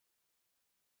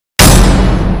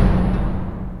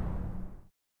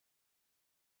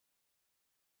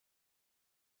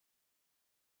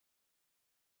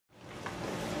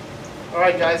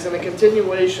Alright guys, in a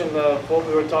continuation of what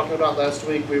we were talking about last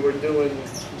week, we were doing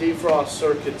defrost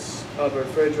circuits of a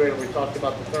refrigerator. We talked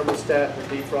about the thermostat and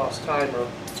the defrost timer.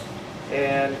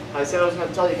 And I said I was going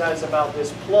to tell you guys about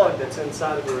this plug that's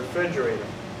inside of the refrigerator.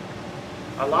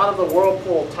 A lot of the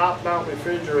Whirlpool top mount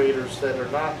refrigerators that are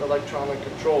not electronic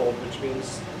controlled, which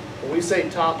means when we say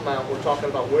top mount, we're talking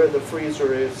about where the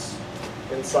freezer is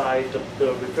inside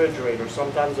the refrigerator.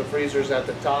 Sometimes the freezer is at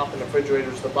the top and the refrigerator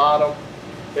is the bottom.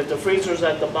 If the freezer's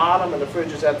at the bottom and the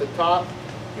fridge is at the top,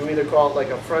 you either call it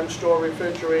like a French door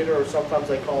refrigerator, or sometimes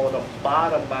they call it a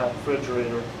bottom mount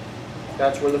refrigerator.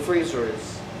 That's where the freezer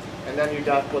is. And then you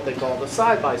got what they call the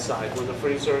side-by-side, where the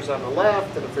freezer is on the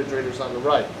left and the refrigerator is on the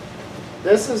right.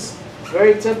 This is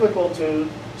very typical to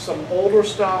some older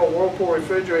style Whirlpool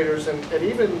refrigerators and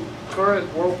even current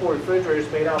Whirlpool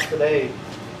refrigerators made out today.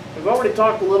 We've already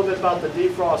talked a little bit about the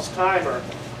defrost timer,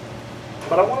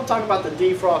 but I want to talk about the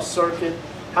defrost circuit,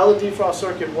 how the defrost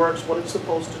circuit works, what it's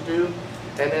supposed to do,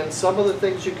 and then some of the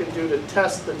things you can do to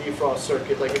test the defrost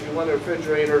circuit. Like if you went to a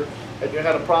refrigerator and you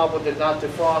had a problem with it not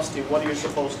defrosting, what are you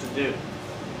supposed to do?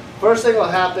 First thing that will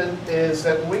happen is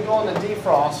that when we go into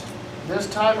defrost, this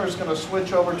timer is going to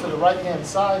switch over to the right-hand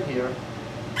side here.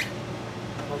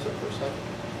 Pause it for a second.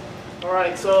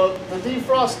 Alright, so the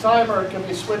defrost timer can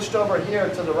be switched over here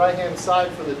to the right-hand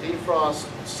side for the defrost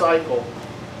cycle.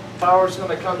 Power is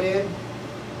going to come in,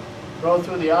 go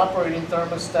through the operating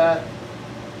thermostat,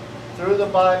 through the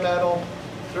bimetal,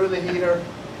 through the heater,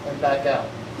 and back out.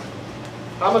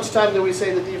 How much time do we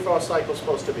say the defrost cycle is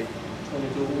supposed to be?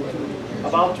 22 minutes.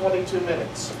 About 22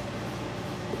 minutes.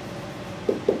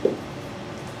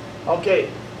 Okay,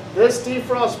 this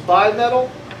defrost bimetal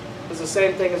is the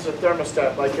same thing as a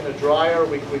thermostat. Like in a dryer,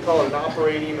 we call it an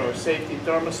operating or a safety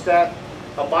thermostat.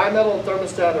 A bimetal and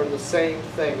thermostat are the same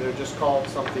thing, they're just called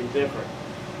something different.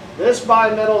 This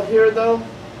bimetal here though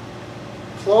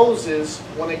closes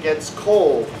when it gets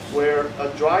cold, where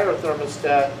a dryer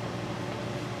thermostat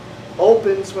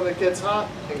opens when it gets hot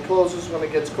and closes when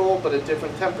it gets cold, but at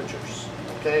different temperatures.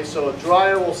 Okay, so a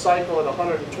dryer will cycle at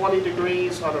 120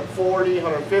 degrees, 140,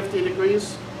 150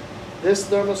 degrees. This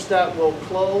thermostat will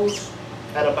close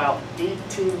at about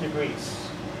 18 degrees.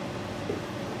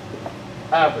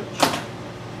 Average.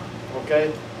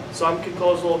 Okay, some can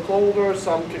close a little colder,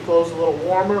 some can close a little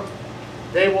warmer.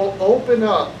 They will open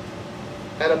up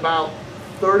at about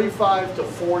 35 to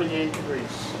 48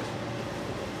 degrees.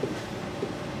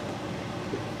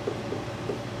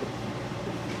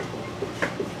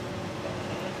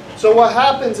 So what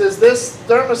happens is this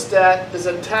thermostat is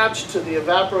attached to the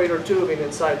evaporator tubing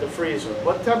inside the freezer.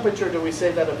 What temperature do we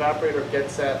say that evaporator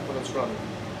gets at when it's running?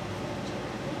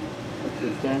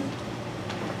 15.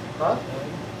 Huh?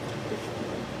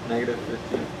 Negative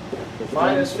 15.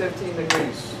 Minus 15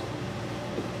 degrees.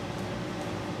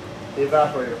 The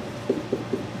evaporator.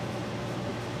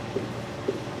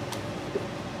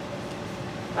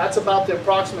 That's about the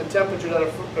approximate temperature that an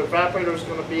evaporator is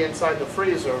going to be inside the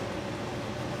freezer.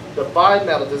 The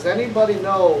bimetal, does anybody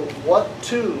know what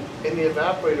tube in the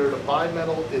evaporator the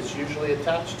bimetal is usually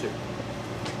attached to?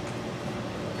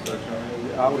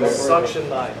 The suction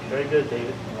line. Very good,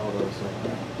 David.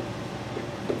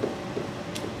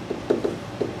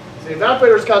 The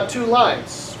evaporator's got two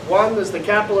lines. One is the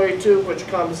capillary tube which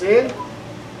comes in,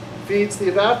 feeds the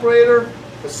evaporator.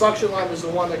 The suction line is the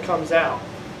one that comes out.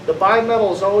 The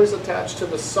bimetal is always attached to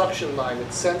the suction line.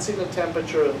 It's sensing the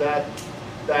temperature of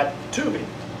that tubing.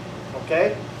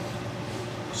 Okay?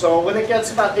 So when it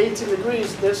gets about 18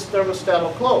 degrees, this thermostat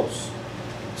will close.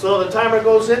 So the timer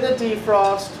goes into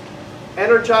defrost,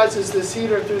 energizes this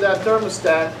heater through that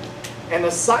thermostat, and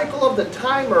the cycle of the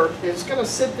timer is going to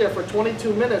sit there for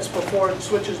 22 minutes before it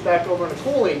switches back over to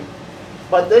cooling.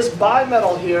 But this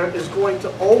bimetal here is going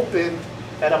to open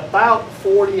at about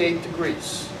 48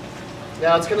 degrees.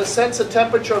 Now it's going to sense the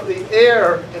temperature of the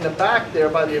air in the back there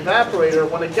by the evaporator.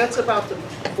 When it gets about to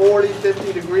 40,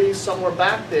 50 degrees, somewhere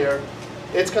back there,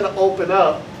 it's going to open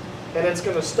up and it's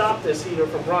going to stop this heater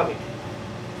from running.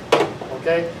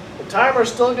 Okay? The timer is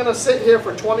still going to sit here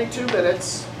for 22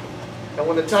 minutes. And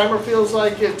when the timer feels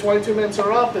like 22 minutes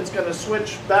are up, it's going to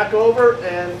switch back over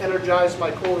and energize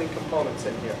my cooling components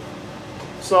in here.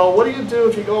 So what do you do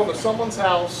if you go into someone's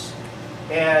house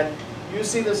and you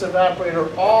see this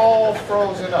evaporator all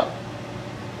frozen up?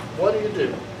 What do you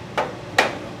do?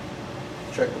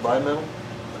 Check the bimetal.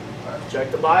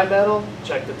 Check the bimetal,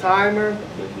 check the timer,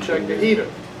 check the heater.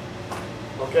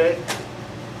 Okay?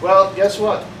 Well, guess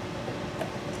what?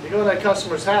 You go to that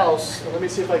customer's house, and let me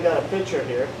see if I got a picture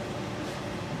here.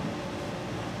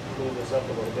 Move this up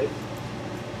a little bit.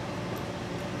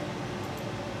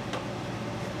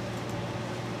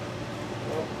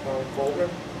 folder.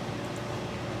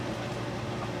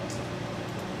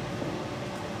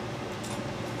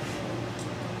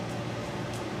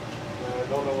 I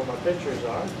don't know where my pictures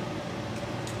are.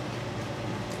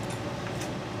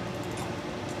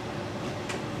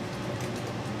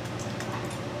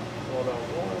 Hold on 1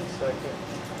 second.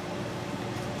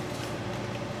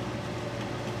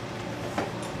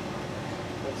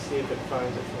 Let's see if it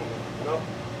finds it for me. Nope.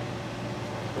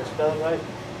 Did I spell it right?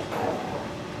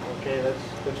 Okay, let's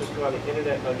just go on the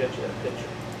internet and I'll get you that picture.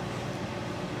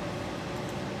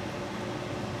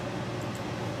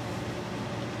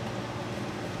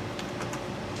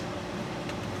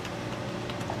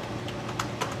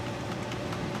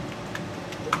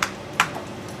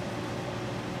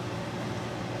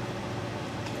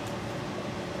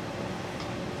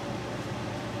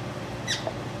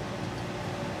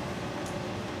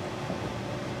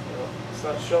 It's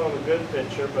not showing a good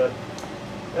picture, but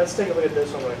let's take a look at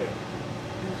this one right here.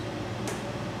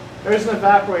 There's an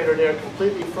evaporator there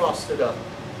completely frosted up.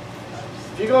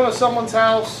 If you go to someone's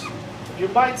house, you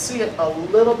might see a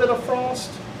little bit of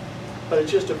frost, but it's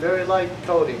just a very light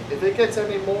coating. If it gets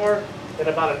any more than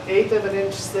about 1/8 of an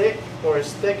inch thick, or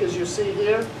as thick as you see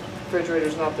here, the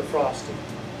refrigerator's not defrosted.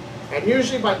 And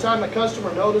usually by the time the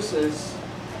customer notices,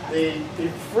 the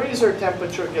freezer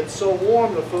temperature gets so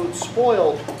warm the food's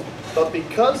spoiled. But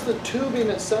because the tubing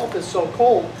itself is so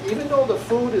cold, even though the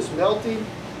food is melting,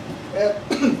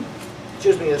 even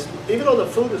though the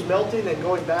food is melting and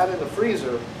going bad in the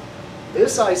freezer,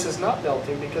 this ice is not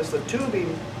melting because the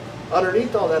tubing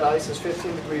underneath all that ice is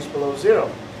 15 degrees below zero.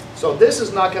 So this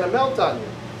is not going to melt on you.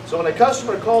 So when a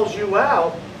customer calls you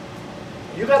out,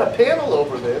 you got a panel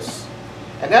over this,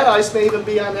 and that ice may even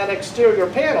be on that exterior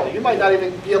panel. You might not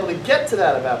even be able to get to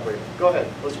that evaporator. Go ahead.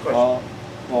 What's the question?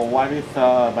 Well, what if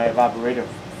my evaporator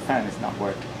fan is not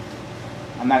working?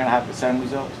 I'm not going to have the same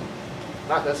result?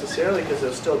 Not necessarily, because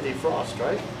it'll still defrost,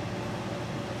 right?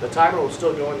 The timer will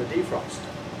still go into defrost.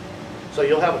 So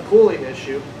you'll have a cooling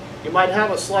issue. You might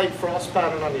have a slight frost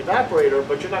pattern on the evaporator,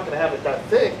 but you're not going to have it that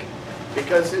thick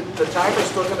because the timer's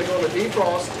still going to go into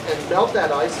defrost and melt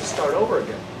that ice and start over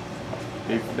again.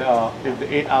 If the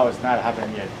 8 hours not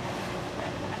happening yet?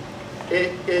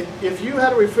 If you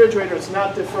had a refrigerator that's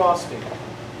not defrosting,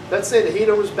 let's say the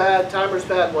heater was bad, timer's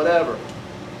bad, whatever,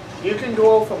 you can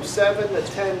go from 7 to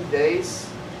 10 days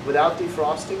without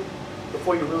defrosting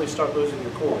before you really start losing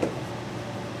your cooling.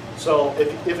 So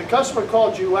if a customer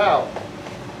called you out,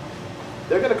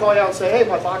 they're going to call you out and say, hey,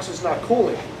 my box is not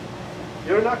cooling.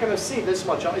 You're not going to see this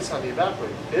much ice on the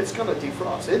evaporator. It's going to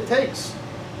defrost. It takes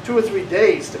 2 or 3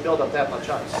 days to build up that much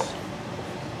ice.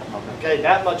 Okay,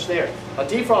 that much there. A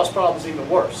defrost problem is even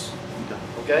worse.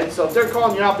 Okay, so if they're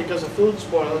calling you out because of food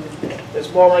spoiling,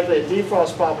 it's more likely a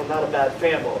defrost problem, not a bad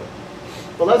fan motor.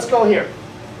 But let's go here.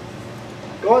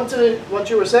 Going to what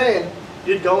you were saying,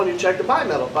 you'd go and you check the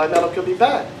bimetal. Bimetal could be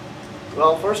bad.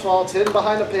 Well, first of all, it's hidden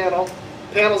behind the panel.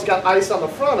 Panel's got ice on the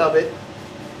front of it,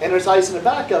 and there's ice in the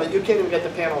back of it. You can't even get the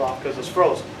panel off because it's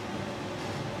frozen.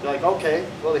 You're like, okay,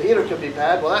 well the heater could be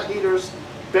bad. Well, that heater's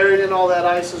buried in all that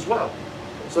ice as well.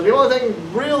 So the only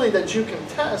thing really that you can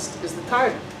test is the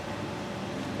timer.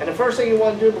 And the first thing you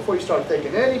want to do before you start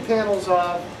taking any panels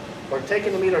off or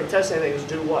taking the meter and testing anything is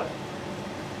do what?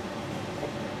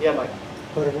 Yeah, Mike?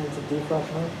 Put it into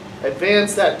defrost mode.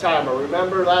 Advance that timer.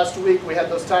 Remember last week we had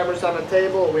those timers on the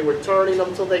table and we were turning them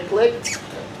until they clicked?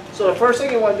 So the first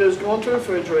thing you want to do is go into the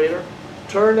refrigerator,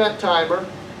 turn that timer,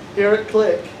 hear it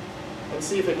click, and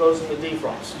see if it goes into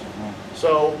defrost.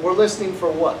 So we're listening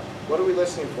for what? What are we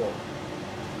listening for?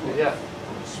 Yeah.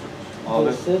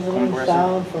 The sizzling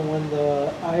sound from when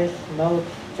the ice melts,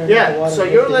 turns into Yeah, water. so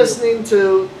you're listening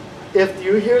to, if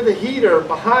you hear the heater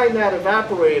behind that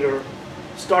evaporator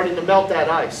starting to melt that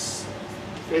ice.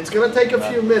 It's going to take a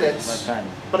few minutes,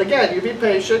 but again, you be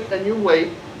patient and you wait,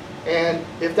 and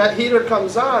if that heater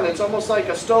comes on, it's almost like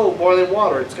a stove boiling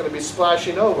water. It's going to be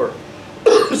splashing over.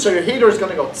 So your heater is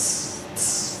going to go tss,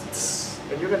 tss, tss,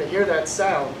 and you're going to hear that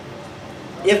sound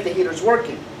if the heater's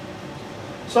working.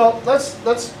 So let's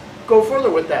go further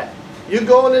with that. You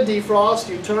go into defrost,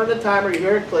 you turn the timer, you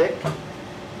hear it click,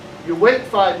 you wait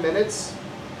 5 minutes,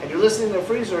 and you're listening to the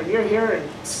freezer and you're hearing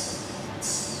tss,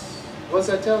 tss. What's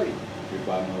that tell you? Your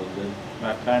bimetal is good.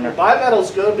 Your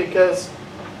bimetal's good because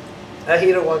that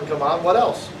heater wouldn't come on. What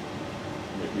else?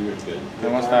 Your heater's good.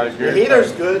 That one's not as The good.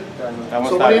 heater's good. That one's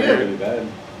So not what do you as do? good. Really bad.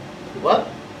 What?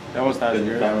 That one's not as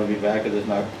Your good. timer will be back because it's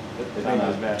not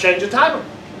as bad. Change the timer.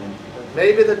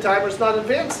 Maybe the timer's not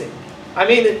advancing. I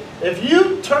mean, if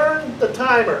you turn the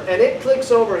timer and it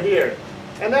clicks over here,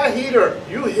 and that heater,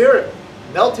 you hear it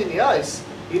melting the ice,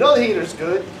 you know the heater's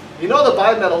good, you know the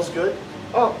bimetal's good,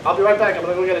 Oh, I'll be right back. I'm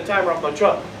gonna go get a timer off my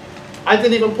truck. I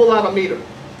didn't even pull out a meter.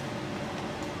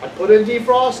 I put in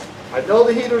defrost. I know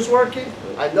the heater's working.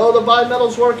 I know the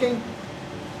bimetal's working.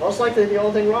 Most likely the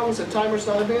only thing wrong is the timer's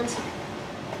not advancing.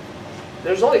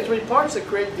 There's only 3 parts that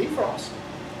create defrost.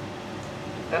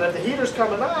 And if the heater's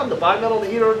coming on, the bimetal and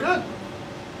the heater are good.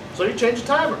 So you change the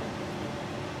timer.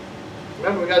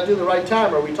 Remember, we got to do the right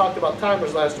timer. We talked about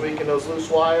timers last week and those loose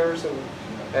wires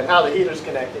and how the heater's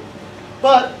connected.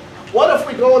 But what if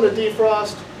we go into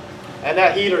defrost and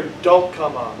that heater don't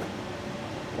come on?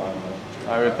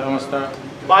 Our thermostat.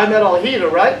 Bimetal heater,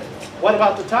 right? What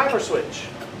about the timer switch?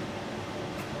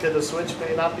 Did the switch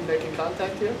may not be making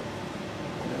contact here?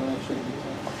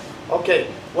 Okay,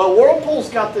 well, Whirlpool's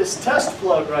got this test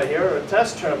plug right here, or a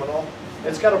test terminal.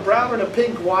 It's got a brown and a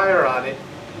pink wire on it.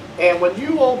 And when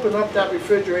you open up that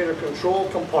refrigerator control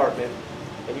compartment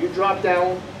and you drop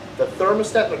down the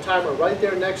thermostat and the timer right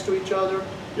there next to each other,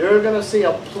 you're going to see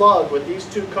a plug with these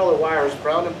 2 color wires,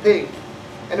 brown and pink,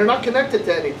 and they're not connected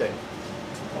to anything.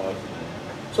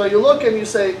 So you look and you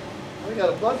say, we got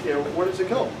a plug here, where does it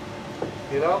go?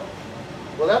 You know?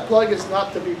 Well, that plug is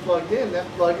not to be plugged in, that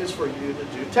plug is for you to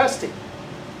do testing.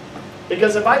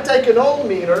 Because if I take an ohm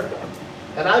meter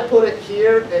and I put it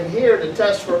here and here to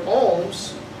test for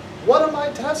ohms, what am I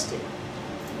testing?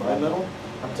 Bimetal?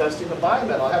 I'm testing the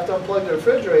bimetal. I have to unplug the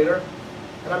refrigerator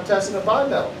and I'm testing the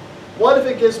bimetal. What if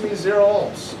it gives me 0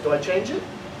 ohms? Do I change it?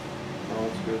 No,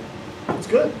 it's good. It's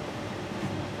good.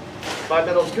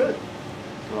 Bimetal's good.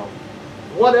 So,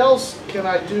 What else can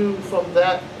I do from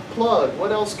that plug?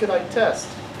 What else can I test?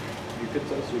 You could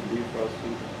test your defrost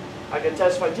heater. I can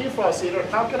test my defrost heater.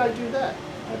 How can I do that?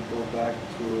 I'd go back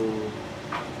to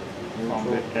from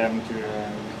neutral. the M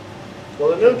to Well,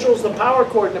 the neutral's the power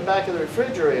cord in the back of the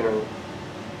refrigerator.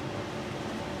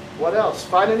 What else?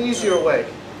 Find an easier way.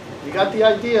 You got the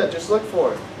idea, just look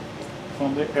for it.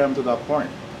 from the M to that point.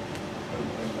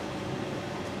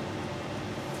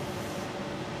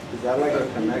 Is that like a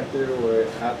connector where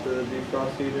after the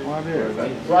defrost heater? Oh, there.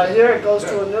 Right here, it goes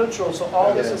to a neutral, so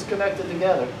all this is connected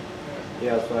together.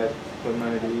 Yeah, so I put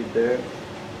my lead there.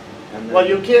 And then Well,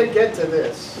 you can't get to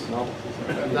this. No.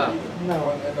 No.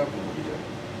 No.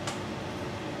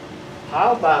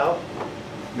 How about,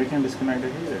 We can disconnect the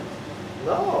heater.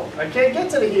 no, I can't get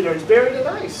to the heater, it's buried in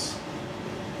ice.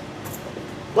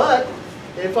 But,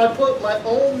 if I put my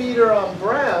ohm meter on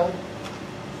brown,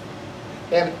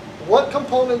 and what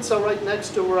components are right next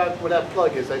to where that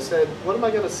plug is? I said, what am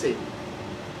I going to see?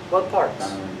 What parts?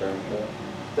 Timer and thermostat.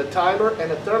 The timer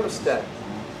and the thermostat.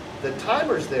 The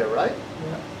timer's there, right?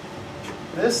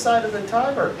 This side of the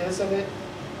timer, isn't it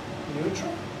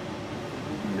neutral?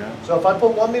 Yeah. So if I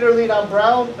put 1 meter lead on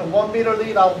brown and 1 meter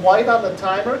lead on white on the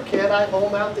timer, can I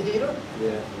ohm out the heater?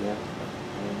 Yeah, yeah.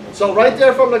 So right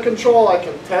there from the control, I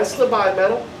can test the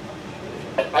bimetal.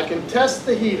 I can test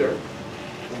the heater.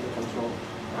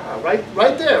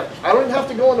 Right there. I don't even have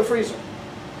to go in the freezer.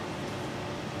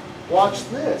 Watch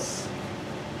this.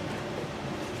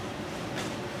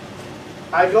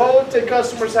 I go to the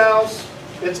customer's house.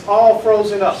 It's all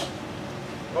frozen up.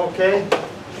 Okay?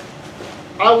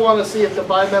 I want to see if the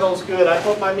bimetal's good. I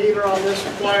put my meter on this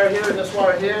wire here and this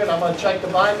wire here, and I'm going to check the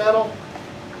bimetal.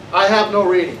 I have no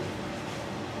reading.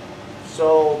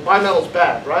 So bimetal's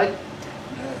bad, right?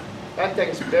 That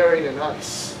thing's buried in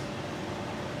ice.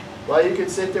 Well, you could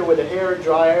sit there with a hair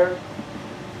dryer,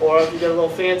 or if you get a little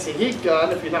fancy heat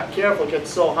gun, if you're not careful, it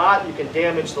gets so hot you can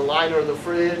damage the liner of the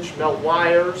fridge, melt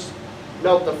wires,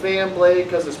 melt the fan blade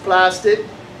because it's plastic.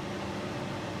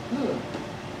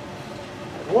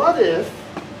 What if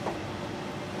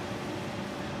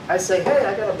I say, hey,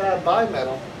 I got a bad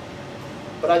bimetal,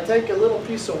 but I take a little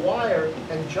piece of wire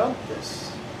and jump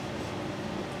this.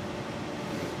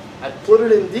 I put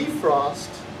it in defrost,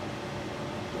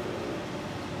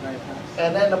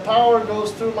 and then the power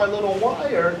goes through my little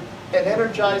wire and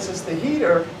energizes the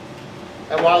heater.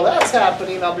 And while that's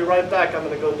happening, I'll be right back. I'm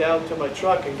going to go down to my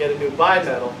truck and get a new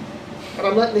bimetal. And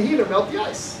I'm letting the heater melt the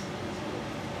ice.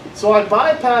 So I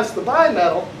bypass the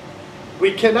bimetal.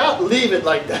 We cannot leave it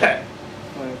like that.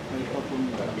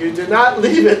 You do not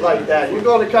leave it like that. You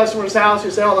go to the customer's house,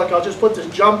 you say, oh, look, I'll just put this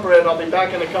jumper in. I'll be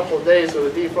back in a couple of days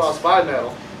with a defrost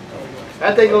bimetal.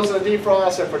 That thing goes in the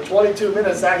defroster for 22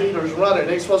 minutes. That heater's running.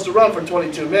 It's supposed to run for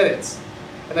 22 minutes.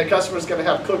 And the customer's going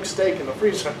to have cooked steak in the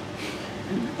freezer.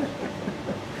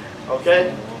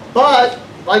 Okay? But,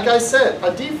 like I said, a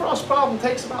defrost problem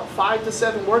takes about 5 to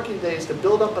 7 working days to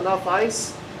build up enough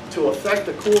ice to affect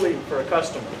the cooling for a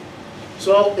customer.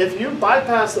 So if you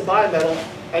bypass the bimetal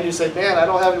and you say, man, I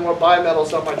don't have any more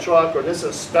bimetals on my truck, or this is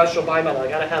a special bimetal, I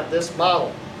got to have this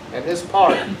model and this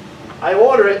part. I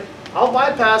order it, I'll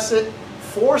bypass it,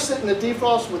 force it in the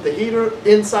defrost with the heater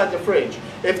inside the fridge.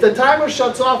 If the timer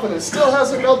shuts off and it still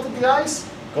hasn't melted the ice,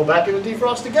 go back in the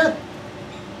defrost again.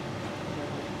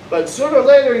 But sooner or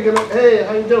later you're gonna, hey,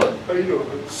 how you doing? How you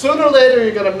doing? Sooner or later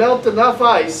you're gonna melt enough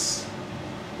ice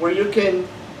where you can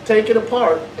take it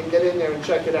apart and get in there and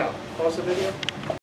check it out. Pause the video.